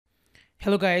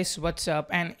Hello guys, what's up?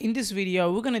 And in this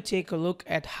video, we're going to take a look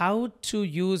at how to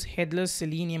use headless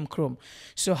Selenium Chrome.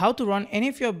 So how to run any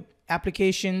of your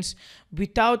applications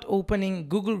without opening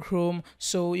Google Chrome.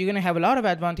 So you're going to have a lot of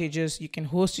advantages. You can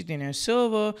host it in a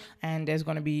server and there's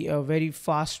going to be a very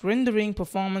fast rendering,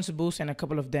 performance boost, and a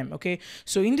couple of them. Okay,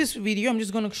 so in this video, I'm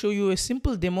just going to show you a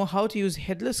simple demo how to use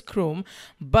headless Chrome,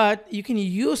 but you can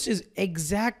use this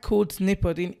exact code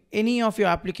snippet in any of your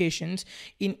applications,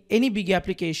 in any big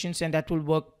applications, and that will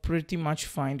work pretty much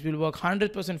fine. It will work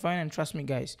 100% fine, and trust me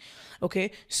guys.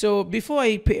 Okay, so before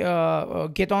I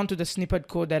get on to the snippet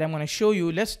code that I'm going to show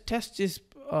you, let's test this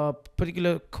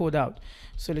particular code out.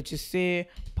 So let's just say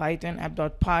python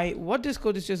app.py. What this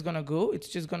code is just going to go, it's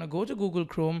just going to go to Google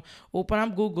Chrome, open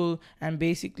up Google, and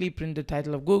basically print the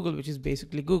title of Google, which is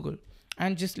basically Google.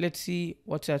 And just let's see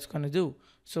what that's going to do.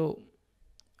 So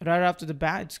right after the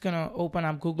bat, it's going to open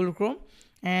up Google Chrome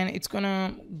and it's going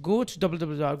to go to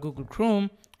www.google.chrome,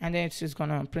 and then it's just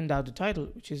going to print out the title,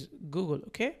 which is Google.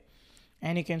 Okay,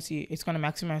 and you can see it's going to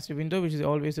maximize the window, which is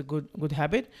always a good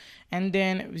habit. And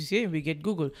then we see we get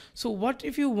Google. So what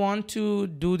if you want to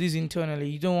do this internally?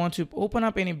 You don't want to open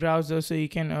up any browser, so you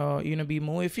can be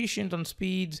more efficient on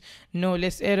speeds, no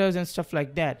less errors and stuff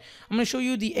like that. I'm going to show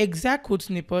you the exact code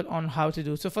snippet on how to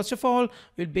do. So first of all,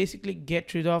 we'll basically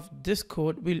get rid of this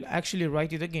code. We'll actually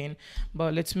write it again,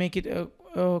 but let's make it a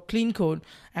clean code.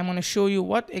 I'm going to show you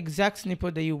what exact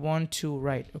snippet that you want to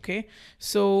write. Okay,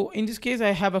 so in this case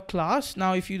I have a class.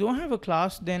 Now if you don't have a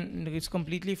class, then it's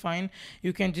completely fine.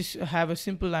 You can just have a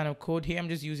simple line of code here. I'm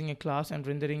just using a class and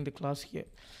rendering the class here.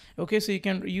 Okay, so you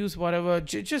can use whatever,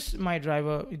 just my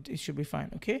driver, it should be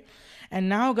fine. Okay, and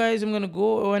now guys, I'm going to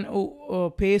go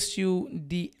and paste you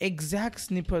the exact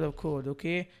snippet of code.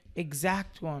 Okay,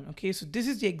 exact one. Okay, so this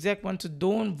is the exact one, so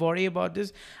don't worry about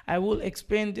this. I will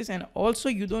explain this, and also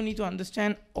you don't need to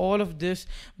understand all of this.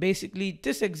 Basically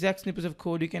this exact snippet of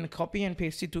code, you can copy and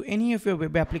paste it to any of your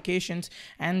web applications,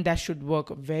 and that should work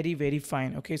very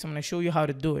fine. Okay, so I'm going to show you how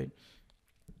to do it.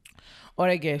 Or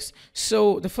I guess,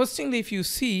 so the first thing that if you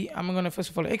see, I'm going to first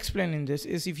of all explain in this,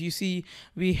 is if you see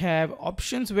we have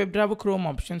options, WebDriver Chrome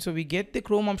options. So we get the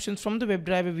Chrome options from the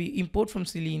WebDriver, we import from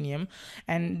Selenium,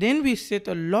 and then we set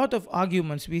a lot of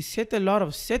arguments, we set a lot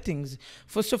of settings.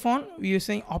 First of all, we are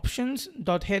saying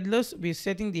options.headless, we're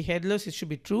setting the headless, it should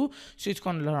be true, so it's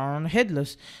going to run on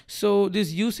headless. So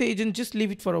this user agent, just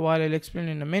leave it for a while, I'll explain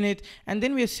in a minute. And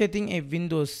then we are setting a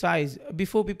Windows size.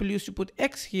 Before, people used to put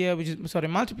X here, which is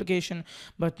multiplication,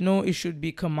 but no, it should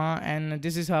be comma, and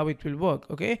this is how it will work.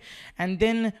 Okay, and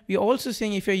then we're also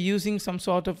saying if you're using some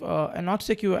sort of a not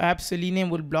secure app, Selenium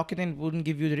will block it and wouldn't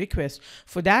give you the request.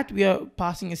 For that, we are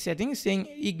passing a setting saying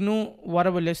ignore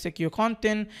whatever less secure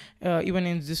content. Even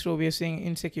in this row, we are saying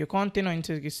insecure content or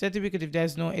insecure certificate. If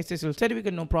there's no SSL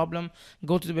certificate, no problem,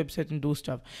 go to the website and do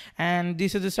stuff. And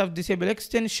these are the stuff: disable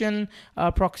extension,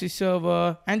 proxy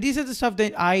server, and these are the stuff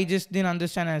that I just didn't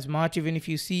understand as much. Even if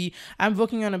you see, I'm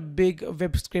working on a big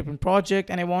web scraping project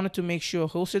and I wanted to make sure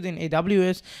hosted in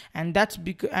AWS, and that's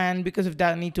because of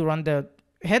that I need to run the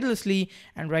headlessly,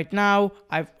 and right now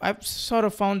I've sort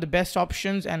of found the best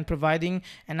options and providing,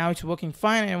 and now it's working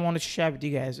fine, and I want to share with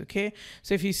you guys. Okay,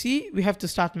 so if you see, we have to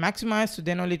start maximize, so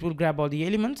then only it will grab all the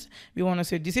elements. We want to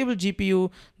say disable GPU,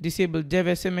 disable dev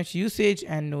SMH usage,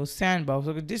 and no sandbox.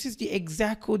 Okay, this is the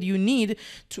exact code you need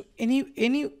to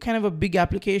any kind of a big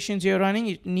applications you're running.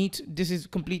 It needs, this is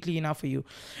completely enough for you.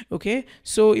 Okay,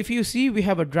 so if you see, we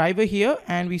have a driver here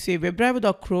and we say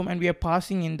webdriver.chrome, and we are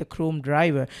passing in the Chrome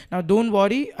driver. Now don't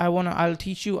worry, I'll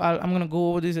teach you, I'm going to go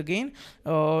over this again,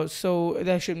 so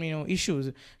there should be no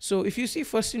issues. So if you see,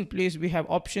 first in place we have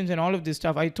options and all of this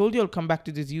stuff. I told you I'll come back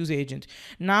to this user agent.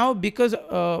 Now because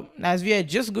as we are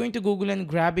just going to Google and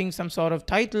grabbing some sort of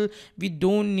title, we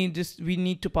don't need this, we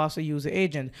need to pass a user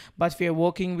agent. But if you're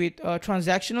working with a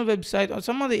transactional website or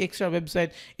some other extra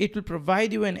website, it will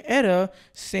provide you an error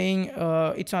saying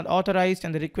it's not authorized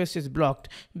and the request is blocked.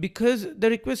 Because the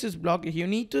request is blocked, you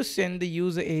need to send the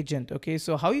user agent. Okay,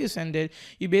 so how you send it,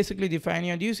 you basically define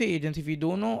your user agent. If you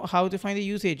don't know how to find the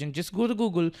user agent, just go to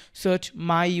Google, search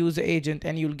my user agent,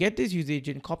 and you'll get this user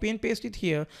agent. Copy and paste it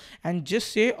here and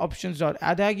just say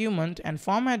options.add argument and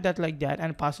format that like that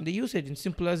and pass in the user agent.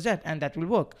 Simple as that, and that will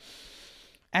work.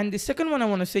 And the second one I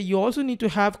want to say, you also need to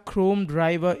have Chrome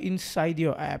driver inside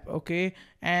your app. Okay,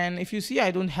 and if you see, I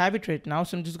don't have it right now,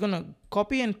 so I'm just gonna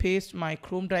copy and paste my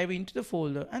Chrome driver into the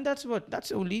folder, and that's the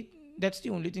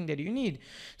only thing that you need.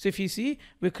 So if you see,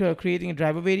 we're creating a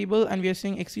driver variable and we are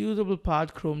saying executable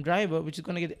path Chrome driver, which is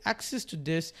going to get access to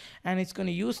this, and it's going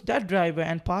to use that driver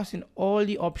and pass in all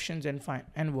the options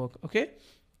and work. Okay,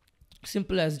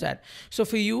 Simple as that. So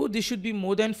for you, this should be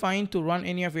more than fine to run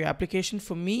any of your application.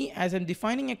 For me, as I'm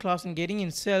defining a class and getting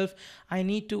in self, I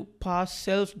need to pass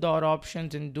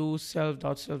self.options and do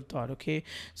self.self. Okay,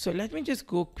 so let me just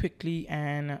go quickly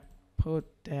and put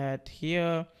that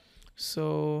here.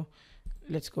 So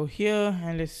let's go here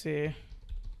and let's say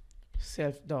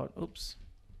simple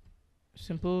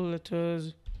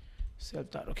letters self.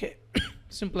 Okay,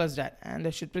 simple as that, and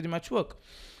that should pretty much work.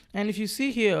 And if you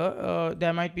see here,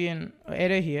 there might be an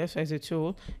error here. So as I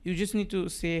told, you just need to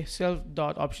say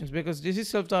self.options, because this is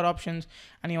self.options,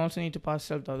 and you also need to pass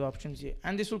self.options here,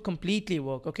 and this will completely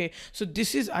work. Okay, so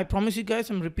this is, I promise you guys,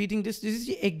 I'm repeating this is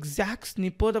the exact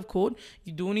snippet of code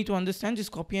you don't need to understand.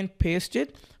 Just copy and paste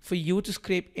it for you to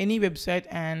scrape any website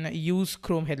and use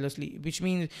Chrome headlessly, which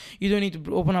means you don't need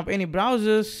to open up any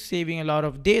browsers, saving a lot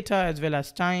of data as well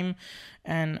as time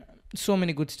and so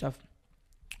many good stuff.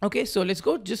 Okay, so let's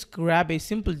go just grab a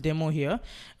simple demo here.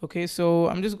 Okay, so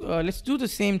I'm just let's do the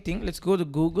same thing. Let's go to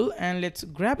Google and let's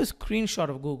grab a screenshot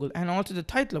of Google and also the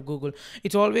title of Google.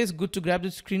 It's always good to grab the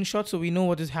screenshot so we know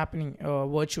what is happening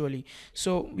virtually.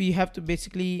 So we have to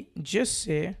basically just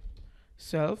say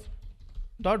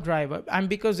self.driver, and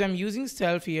because I'm using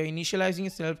self here, initializing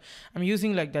itself, I'm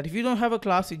using like that. If you don't have a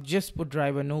class, you just put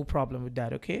driver, no problem with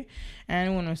that. Okay, and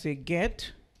we want to say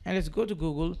get, and let's go to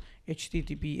Google,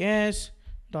 https://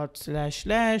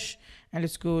 and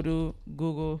let's go to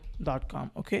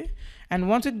google.com. okay, and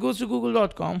once it goes to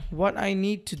google.com, what I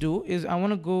need to do is I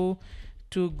want to go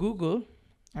to Google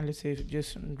and let's say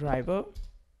just driver,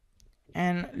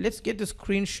 and let's get the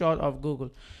screenshot of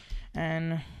Google,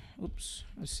 and let's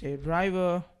say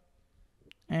driver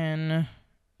and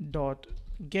dot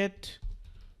get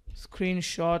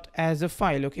screenshot as a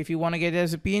file. Okay, if you want to get it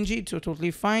as a PNG, it's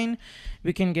totally fine,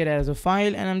 we can get it as a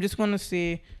file, and I'm just going to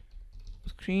say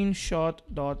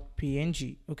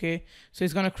screenshot.png. okay, so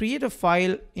it's going to create a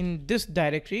file in this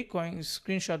directory going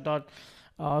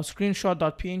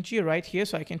screenshot.png right here,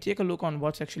 so I can take a look on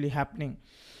what's actually happening.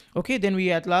 Okay, then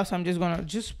at last I'm just going to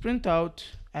just print out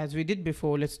as we did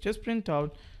before. Let's just print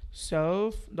out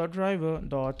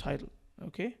self.driver.title.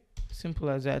 okay, simple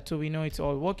as that, so we know it's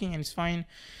all working and it's fine.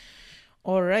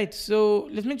 All right, so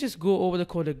let me just go over the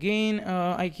code again.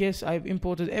 I guess I've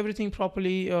imported everything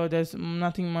properly. There's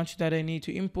nothing much that I need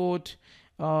to import.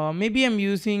 Maybe I'm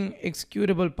using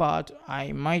executable part.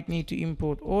 I might need to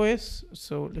import OS.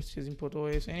 So let's just import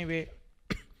OS anyway.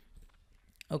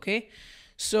 Okay,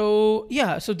 so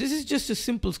yeah, so this is just a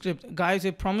simple script, guys.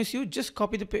 I promise you, just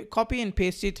copy and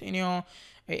paste it in your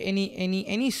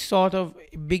any sort of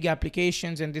big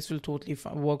applications, and this will totally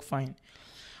work fine.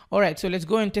 All right, so let's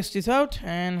go and test this out,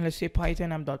 and let's say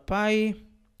python app.py,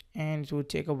 and it will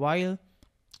take a while.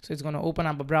 So it's going to open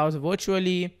up a browser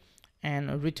virtually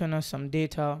and return us some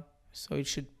data. So it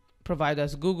should provide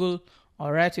us Google.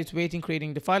 All right, so it's waiting,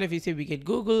 creating the file. If you say we get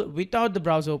Google without the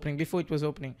browser opening, before it was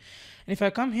opening. And if I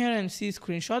come here and see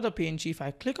screenshot.png, if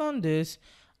I click on this,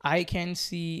 I can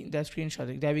see the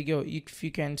screenshot. There we go. If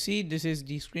you can see, this is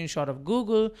the screenshot of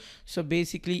Google. So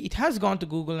basically it has gone to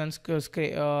Google and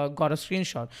got a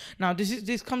screenshot. Now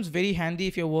this comes very handy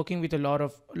if you're working with a lot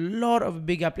of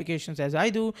big applications as I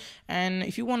do, and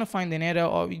if you want to find an error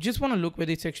or you just want to look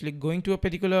whether it's actually going to a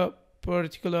particular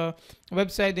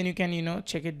website, then you can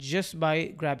check it just by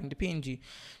grabbing the PNG.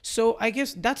 So I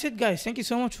guess that's it, guys. Thank you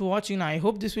so much for watching. I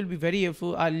hope this will be very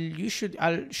helpful.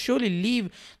 I'll surely leave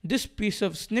this piece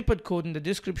of snippet code in the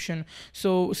description.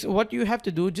 So what you have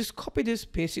to do, just copy this,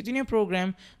 paste it in your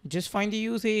program, just find the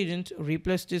user agent,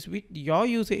 replace this with your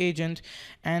user agent,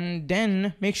 and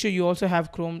then make sure you also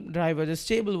have Chrome driver, the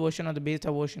stable version or the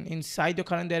beta version inside your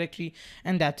current directory,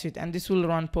 and that's it, and this will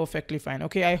run perfectly fine.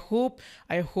 Okay, I hope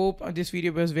this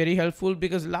video was very helpful,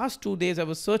 because last 2 days I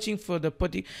was searching for the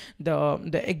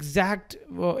exact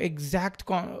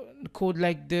code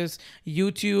like this.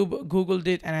 YouTube Googled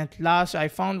it, and at last I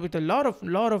found with a lot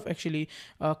of actually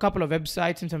a couple of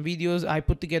websites and some videos, I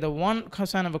put together one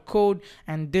kind of a code,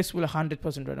 and this will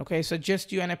 100% run. Okay, so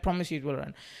just you, and I promise you it will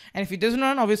run. And if it doesn't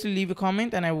run, obviously leave a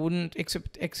comment, and I wouldn't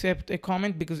accept a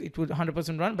comment because it would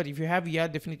 100% run. But if you have, yeah,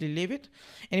 definitely leave it.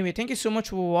 Anyway, thank you so much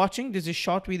for watching. This is a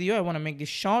short video. I want to make this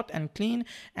short and clean,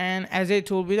 and as I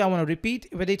told you, I want to repeat,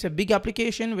 whether it's a big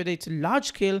application, whether it's a large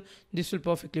scale, this will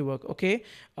perfectly work. Okay,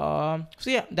 so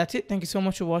yeah, that's it. Thank you so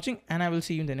much for watching, and I will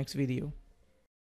see you in the next video.